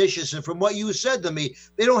Italian dishes. And from what you said to me,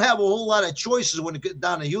 they don't have a whole lot of choices when you get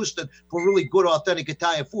down to Houston for really good, authentic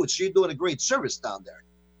Italian food. So you're doing a great service down there.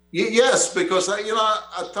 Yes, because at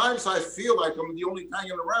times I feel like I'm the only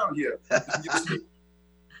Italian around here.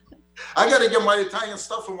 I got to get my Italian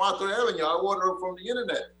stuff from Arthur Avenue. I order it from the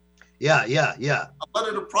internet. Yeah. A lot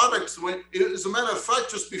of the products, as a matter of fact,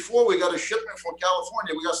 just before we got a shipment from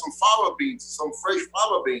California, we got some fava beans, some fresh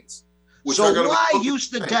fava beans. So why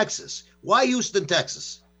Houston, Texas? Why Houston,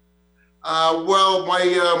 Texas? Well,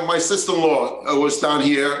 my sister-in-law was down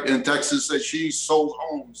here in Texas, and she sold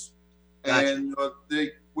homes. Gotcha. And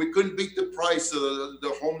we couldn't beat the price of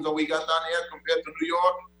the homes that we got down here compared to New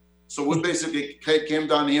York. So we basically came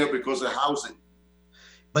down here because of housing.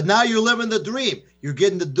 But now you're living the dream. You're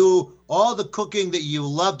getting to do all the cooking that you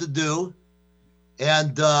love to do.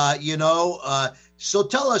 And, so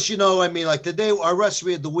tell us, like today, our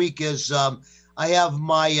recipe of the week is I have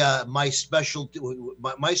my specialty.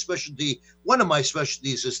 My specialty, one of my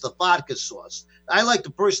specialties is the vodka sauce. I like to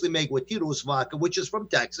personally make with Tito's vodka, which is from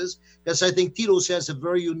Texas, because I think Tito's has a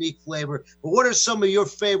very unique flavor. But what are some of your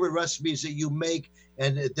favorite recipes that you make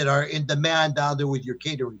and that are in demand down there with your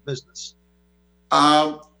catering business?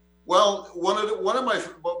 Well, one of my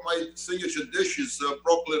signature dishes,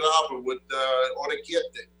 broccoli rabe with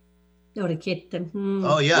orecchiette. Orecchiette.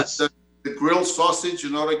 Oh yes. With the grilled sausage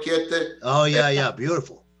and orecchiette. Oh yeah,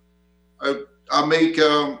 beautiful. I make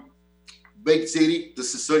baked ziti, the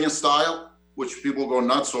Sicilian style, which people go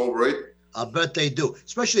nuts over it. I bet they do,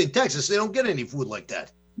 especially in Texas. They don't get any food like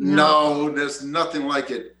that. No, there's nothing like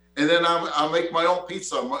it. And then I make my own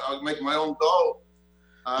pizza. I make my own dough.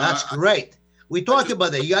 That's great. We talked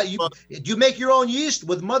about that. Do you make your own yeast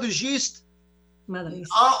with mother's yeast? Mother's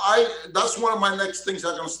yeast. That's one of my next things.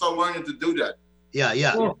 I'm going to start learning to do that.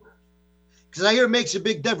 Yeah. Cool. Because I hear it makes a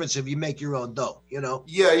big difference if you make your own dough,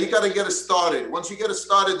 Yeah, you got to get it started. Once you get it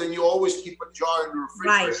started, then you always keep a jar in the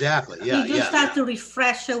refrigerator. Right. Exactly, yeah. You just have to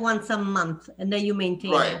refresh it once a month, and then you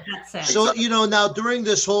maintain it. That's it. So, now during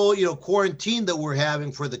this whole, quarantine that we're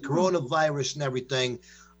having for the coronavirus and everything,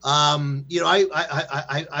 I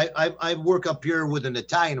work up here with an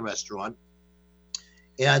Italian restaurant,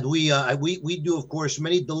 and we do, of course,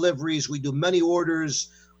 many deliveries. We do many orders.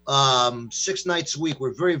 6 nights a week.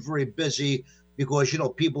 We're very, very busy because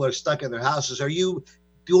people are stuck in their houses. Are you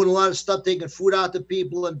doing a lot of stuff, taking food out to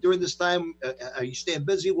people? And during this time, are you staying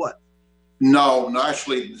busy? What? No,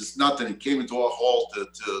 actually, there's nothing. It came into a halt.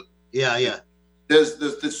 Yeah. There's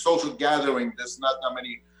this social gathering. There's not that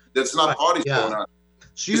many. There's not parties going on.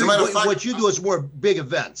 So what you do is more big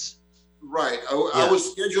events. Right. I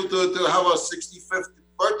was scheduled to have a 65th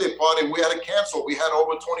birthday party, and we had to cancel. We had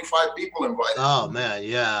over 25 people invited. Oh man,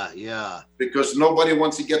 yeah. Because nobody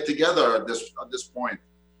wants to get together at this point.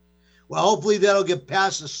 Well, hopefully that'll get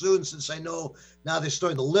past us soon, since I know now they're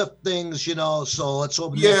starting to lift things, so let's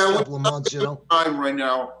hope the next couple of months, time right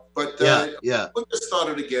now, but yeah. We'll get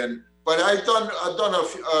started again. But I've done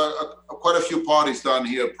quite a few parties down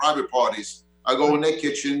here, private parties. I go in their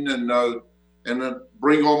kitchen and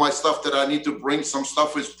bring all my stuff that I need to bring. Some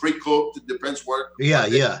stuff is pre-cooked. It depends where.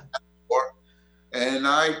 Yeah. And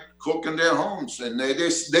I cook in their homes, and they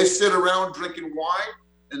sit around drinking wine,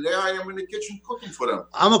 and there I am in the kitchen cooking for them.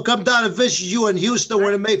 I'm gonna come down and visit you in Houston. We're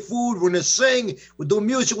gonna make food. We're gonna sing. We'll do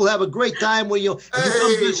music. We'll have a great time. When you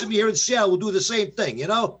come visit me here in Seattle, we'll do the same thing.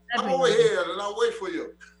 I'm over here, and I'll wait for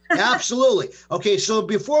you. Absolutely. Okay, so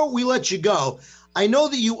before we let you go, I know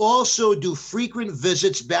that you also do frequent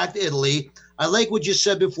visits back to Italy. I like what you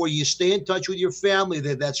said before. You stay in touch with your family.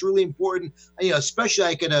 That's really important. Especially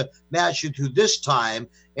I can imagine through this time.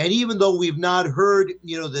 And even though we've not heard,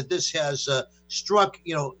 that this has struck,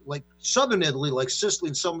 like southern Italy, like Sicily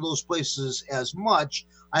and some of those places as much,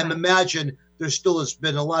 I'm imagine there still has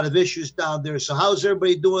been a lot of issues down there. So how's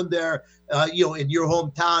everybody doing there, in your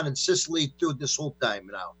hometown in Sicily through this whole time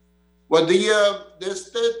now? Well, they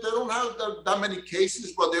don't have that many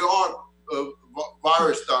cases, but there are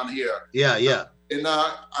virus down here. Yeah. And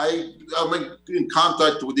I'm in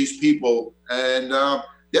contact with these people, and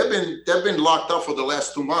they've been locked up for the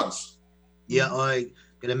last 2 months. Yeah, I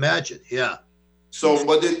can imagine. Yeah. So,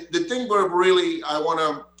 but the thing where really I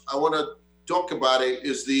wanna talk about it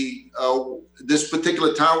is this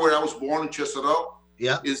particular town where I was born in Chesero.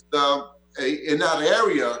 Yeah. Is in that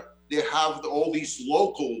area they have all these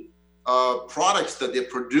local products that they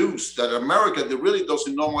produce that America they really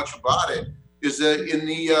doesn't know much about it. Is in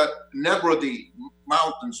the Nebrodi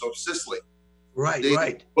mountains of Sicily.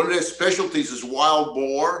 Right. One of their specialties is wild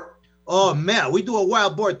boar. Oh man, we do a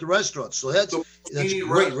wild boar at the restaurant, so that's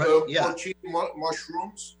great, right? Yeah. Porcini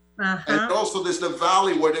mushrooms, Uh-huh. and also there's the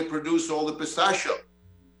valley where they produce all the pistachio.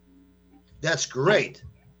 That's great.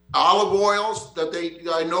 Olive oils that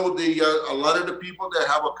I know a lot of the people that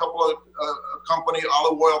have a couple of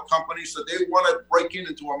olive oil companies that they want to break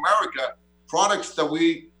into America. Products that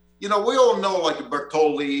we all know, like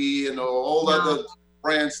Bertolli and all the other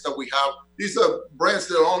brands that we have. These are brands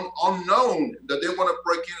that are unknown that they want to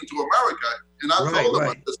break into America. And I told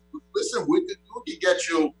them, listen, we could get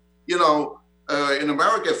you, in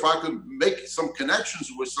America, if I could make some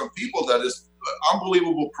connections with some people that is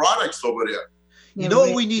unbelievable products over there. You know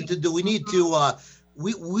what we need to do? We need to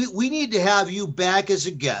we need to have you back as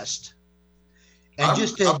a guest, and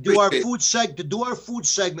just to do our food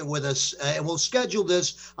segment with us, and we'll schedule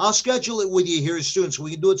this. I'll schedule it with you here soon, so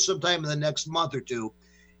we can do it sometime in the next month or two,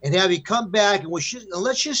 and have you come back and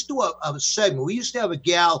let's just do a segment. We used to have a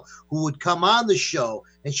gal who would come on the show,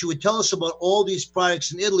 and she would tell us about all these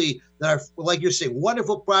products in Italy that are, like you're saying,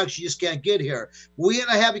 wonderful products you just can't get here. We're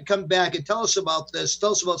going to have you come back and tell us about this,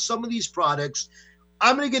 tell us about some of these products.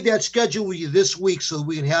 I'm going to get that scheduled with you this week so that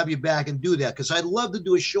we can have you back and do that, because I'd love to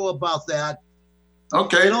do a show about that.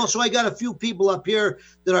 Okay. And also, I got a few people up here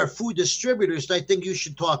that are food distributors that I think you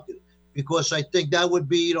should talk to, because I think that would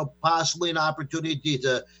be, possibly an opportunity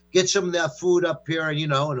to get some of that food up here and,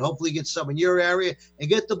 and hopefully get some in your area and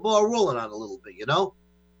get the ball rolling on a little bit,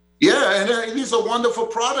 Yeah, and these are wonderful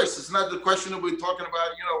products. It's not the question that we're talking about,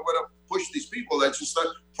 where to push these people. That's just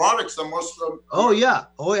products that most of them. Oh, yeah,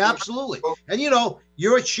 absolutely. And,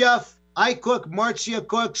 you're a chef. I cook. Marcia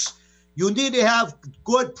cooks. You need to have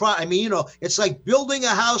good it's like building a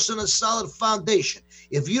house on a solid foundation.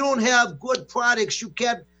 If you don't have good products, you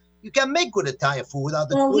can't make good Italian food without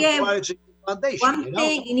the good products and foundation. One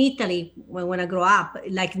thing in Italy, when I grew up,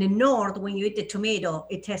 like in the north, when you eat the tomato,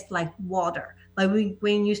 it tastes like water. But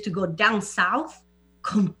when you used to go down south,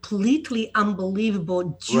 completely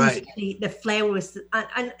unbelievable, juicy. Right. The flavor is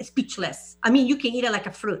speechless. I mean, you can eat it like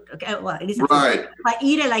a fruit. Okay, well, it is a fruit. I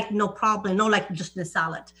eat it like no problem, not like just in a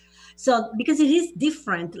salad. So because it is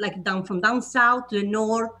different, like from down south to the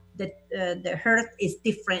north, the earth is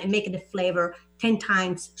different and making the flavor 10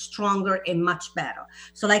 times stronger and much better.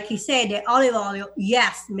 So like he said, the olive oil,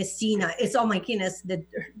 yes, Messina, it's, oh my goodness, the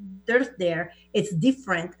dirt there, it's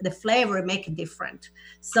different. The flavor make it different.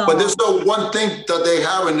 So, but there's no one thing that they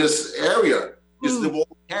have in this area is the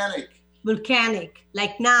volcanic,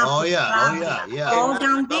 like now. Oh yeah. All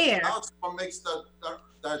down there. That's what makes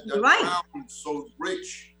that ground so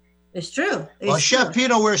rich. It's true. Chef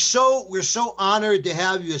Pino, we're so honored to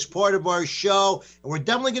have you as part of our show, and we're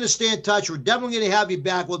definitely going to stay in touch. We're definitely going to have you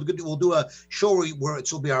back. We'll do a show where it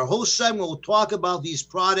will be our host segment. We'll talk about these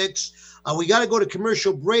products. We got to go to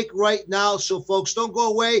commercial break right now, so folks, don't go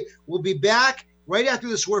away. We'll be back right after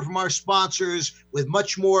this word from our sponsors with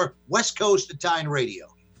much more West Coast Italian Radio.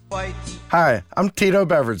 Hi, I'm Tito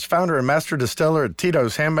Beveridge, founder and master distiller at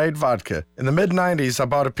Tito's Handmade Vodka. In the mid-90s, I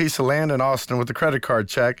bought a piece of land in Austin with a credit card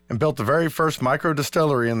check and built the very first micro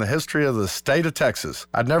distillery in the history of the state of Texas.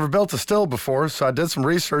 I'd never built a still before, so I did some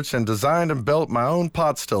research and designed and built my own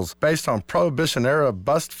pot stills based on Prohibition-era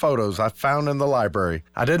bust photos I found in the library.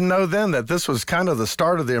 I didn't know then that this was kind of the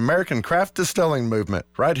start of the American craft distilling movement,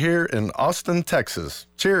 right here in Austin, Texas.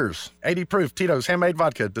 Cheers. 80 proof Tito's Handmade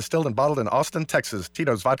Vodka, distilled and bottled in Austin, Texas.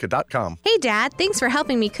 Tito'sVodka.com. Hey, Dad, thanks for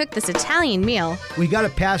helping me cook this Italian meal. We got to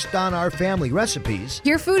pass down our family recipes.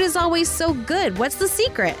 Your food is always so good. What's the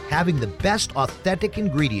secret? Having the best authentic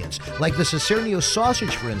ingredients, like the Cicernio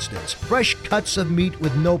sausage, for instance. Fresh cuts of meat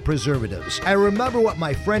with no preservatives. I remember what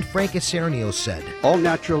my friend Frank Cicernio said. All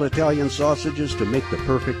natural Italian sausages to make the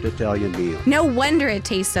perfect Italian meal. No wonder it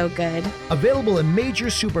tastes so good. Available in major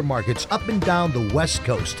supermarkets up and down the West Coast.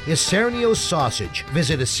 Coast is Cernio's Sausage.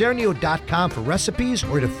 Visit Cernio.com for recipes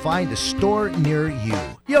or to find a store near you.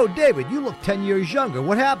 Yo, David, you look 10 years younger.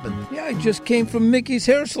 What happened? Yeah, I just came from Mickey's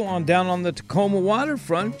Hair Salon down on the Tacoma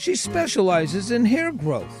waterfront. She specializes in hair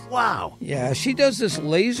growth. Wow. Yeah, she does this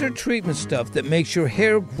laser treatment stuff that makes your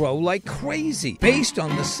hair grow like crazy, based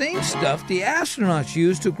on the same stuff the astronauts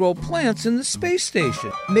use to grow plants in the space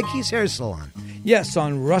station. Mickey's Hair Salon. Yes,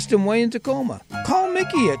 on Ruston Way in Tacoma. Call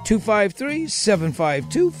Mickey at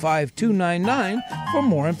 253-752-5299 for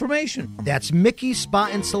more information. That's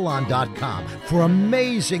MickeySpaandSalon.com for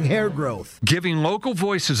amazing hair growth. Giving local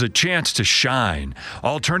voices a chance to shine.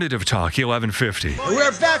 Alternative Talk 1150.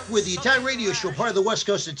 We're back with the Italian Radio Show, part of the West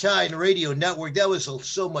Coast Italian Radio Network. That was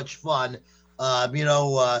so much fun.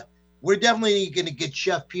 We're definitely going to get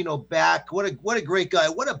Chef Pino back. What a great guy.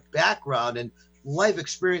 What a background and life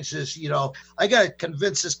experiences. I got to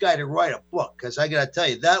convince this guy to write a book, because I got to tell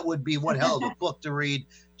you, that would be one hell of a book to read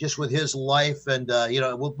just with his life. And, but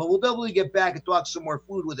we'll definitely get back and talk some more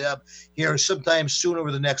food with him here sometime soon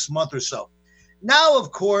over the next month or so. Now,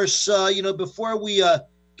 of course, before we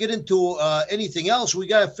get into anything else, we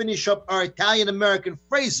got to finish up our Italian-American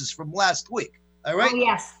phrases from last week. All right? Oh,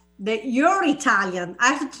 yes. You're Italian.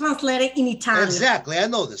 I have to translate it in Italian. Exactly. I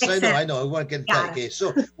know this. I know. I want to get that. Okay.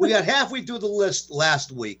 So we got halfway through the list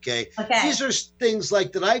last week. Okay. These are things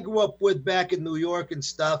like that I grew up with back in New York and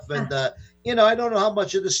stuff. And, I don't know how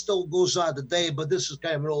much of this still goes on today, but this is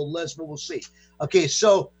kind of an old list, but we'll see. Okay.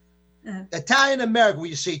 So Italian American,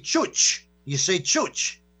 when you say chuch, you say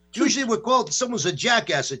chuch. Usually we're called, someone's a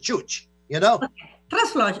jackass, a chuch, Okay.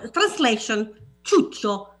 Translation,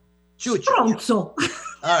 chuccio. Stronzo.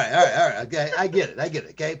 All right. Okay, I get it.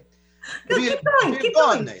 Okay.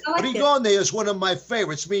 Pregone is one of my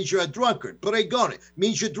favorites. Means you're a drunkard. Pregone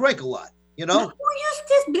means you drink a lot. Who used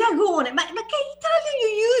this bragone? Ma che Italian are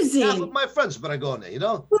you using? Yeah, my friend's bragone.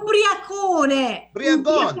 Ubriacone.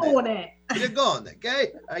 Bragone.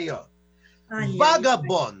 Okay.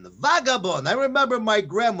 Vagabond. I remember my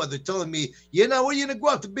grandmother telling me, when you're gonna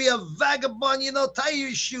grow up to be a vagabond, tie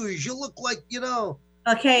your shoes. You look like,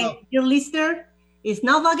 Okay, your listener is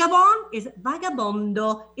not vagabond, it's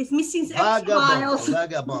vagabondo. It's missing X-Files.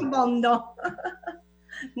 Vagabondo.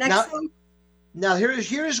 Next one. Now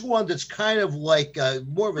here's one that's kind of like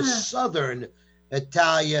more of a Southern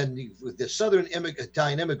Italian, with the Southern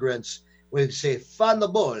Italian immigrants, where they say fanno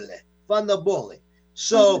bolle.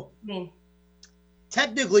 So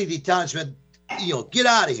technically the Italians meant, get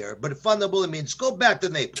out of here, but fanno bolle means go back to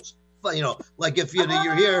Naples. Like if you're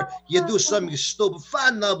here, you do something stupid,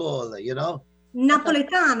 fanno bolle,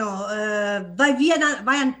 Napoletano, vai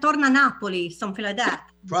intorno a Napoli, something like that.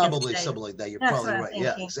 Probably something like that. You're probably right.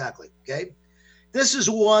 Yeah, exactly. Okay. This is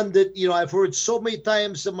one that, I've heard so many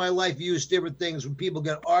times in my life use different things when people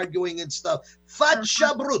get arguing and stuff.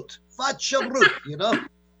 Faccia brut,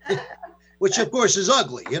 which of course is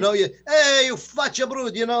ugly. Hey, you faccia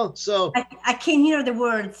brut, so. I can hear the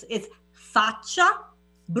words. It's faccia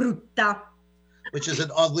brutta. Which is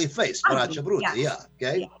an ugly face. Faccia brutta. Yeah.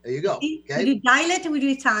 Okay. Yeah. There you go. Okay. We do dialect with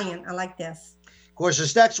Italian. I like this. Of course,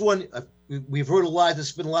 this next one, we've heard a lot.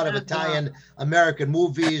 There's been a lot of Italian American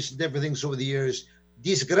movies, different things over the years.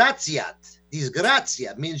 Disgraziat.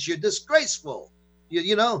 Disgrazia means you're disgraceful.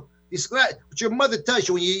 What your mother tells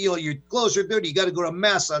you when your clothes are dirty, you got to go to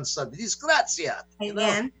mass on Sunday. Disgraziat.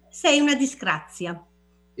 Again, sei una disgrazia.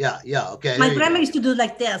 Yeah, okay. My grandma used to do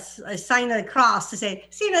like this, a sign of the cross to say,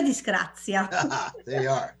 sei una disgrazia. There you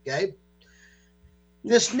are, okay?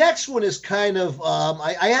 This next one is kind of,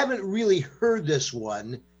 I haven't really heard this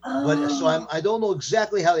one, but so I don't know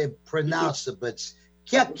exactly how they pronounce it, but it's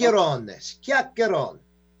chiacchierone,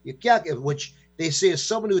 which they say is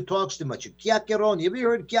someone who talks too much. Chiacchierone, you ever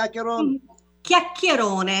heard chiacchierone?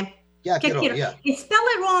 Chiacchierone. Chiacchierone, yeah. You spell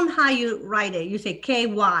it wrong how you write it. You say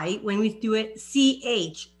K-Y when we do it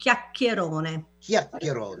C-H, chiacchierone.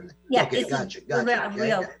 Chiacchierone. Yeah, okay, gotcha.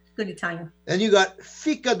 Real good Italian. And you got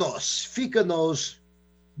ficanos,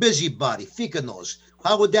 busybody, ficanos.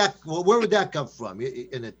 Where would that come from?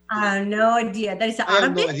 I have no idea. That is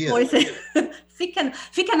Arabic? No idea. Or is it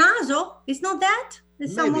ficanazo? It's not that?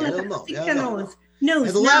 It's maybe, I don't know. Ficanos. No,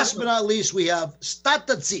 and last but not least, we have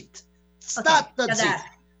stata zit. Stata zit.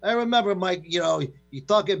 I remember, Mike, you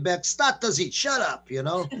talking back, stata zit, shut up,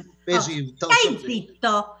 Basically, stai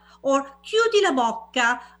zitto, or chiudi la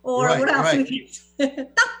bocca, or what else?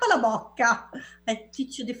 Tappa la bocca. I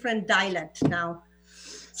teach you different dialect now.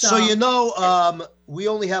 So we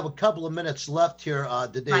only have a couple of minutes left here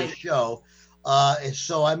on today's show.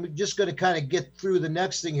 So I'm just going to kind of get through the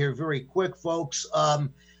next thing here very quick, folks.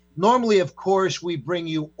 Normally, of course, we bring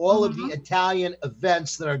you all of the Italian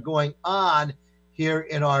events that are going on here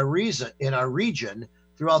in our region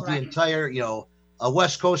throughout the entire,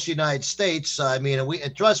 West Coast of the United States. I mean,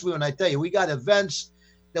 and trust me when I tell you, we got events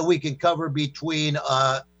that we can cover between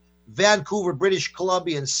Vancouver, British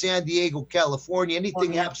Columbia, and San Diego, California.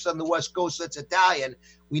 Anything happens on the West Coast that's Italian,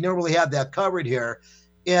 we normally have that covered here.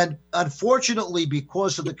 And unfortunately,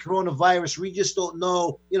 because of the coronavirus, we just don't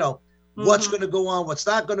know, what's going to go on, what's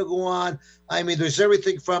not going to go on. I mean, there's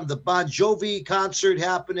everything from the Bon Jovi concert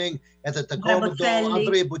happening at the Tacoma Dome,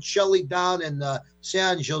 Andrea Bocelli down in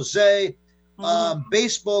San Jose.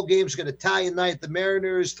 Baseball games, got Italian night at the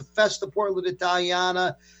Mariners, the Festa Portland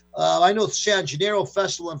Italiana. I know San Gennaro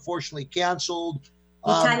Festival unfortunately canceled.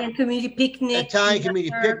 Italian community picnic.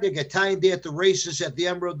 Italian day at the races at the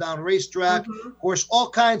Emerald Down Racetrack. Of course, all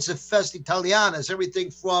kinds of Festa Italianas,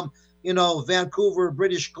 everything from, Vancouver,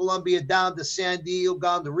 British Columbia, down to San Diego,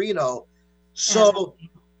 down to Reno. So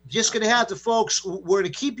just going to have to, folks, we're going to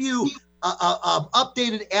keep you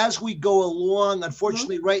updated as we go along.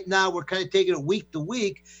 Unfortunately, right now, we're kind of taking it week to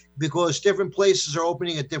week because different places are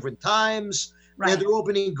opening at different times. And they're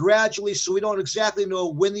opening gradually, so we don't exactly know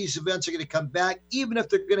when these events are going to come back, even if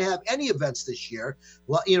they're going to have any events this year.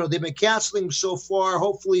 Well, they've been canceling them so far.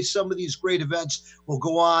 Hopefully, some of these great events will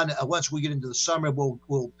go on once we get into the summer.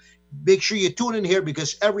 We'll make sure you tune in here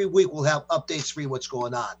because every week we'll have updates for you what's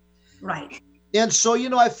going on. Right. And so,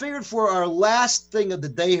 I figured for our last thing of the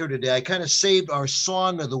day here today, I kind of saved our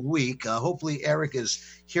song of the week. Hopefully, Eric is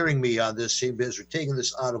hearing me on this because we're taking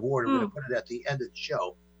this out of order. We're going to put it at the end of the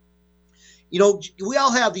show. We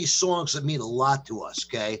all have these songs that mean a lot to us,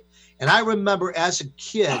 okay? And I remember as a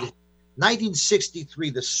kid, 1963,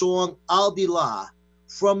 the song Al Di La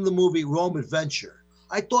from the movie Rome Adventure.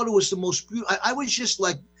 I thought it was the most beautiful. I was just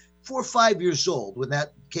like 4 or 5 years old when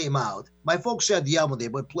that came out. My folks had the album, they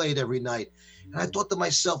would play it every night. And I thought to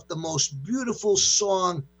myself, the most beautiful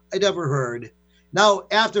song I'd ever heard. Now,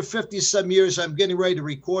 after 50-some years, I'm getting ready to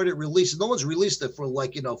record it, release it. No one's released it for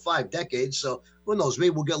 5 decades, so who knows? Maybe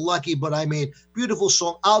we'll get lucky, but I mean, beautiful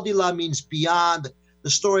song. Al Di La means beyond, the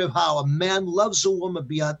story of how a man loves a woman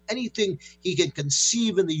beyond anything he can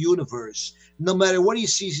conceive in the universe. No matter what he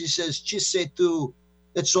sees, he says, "Ci sei tu,"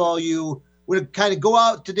 it's all you. We're going to kind of go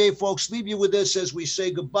out today, folks, leave you with this as we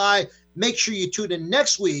say goodbye. Make sure you tune in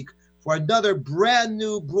next week for another brand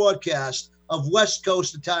new broadcast of West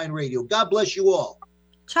Coast Italian Radio. God bless you all.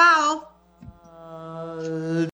 Ciao.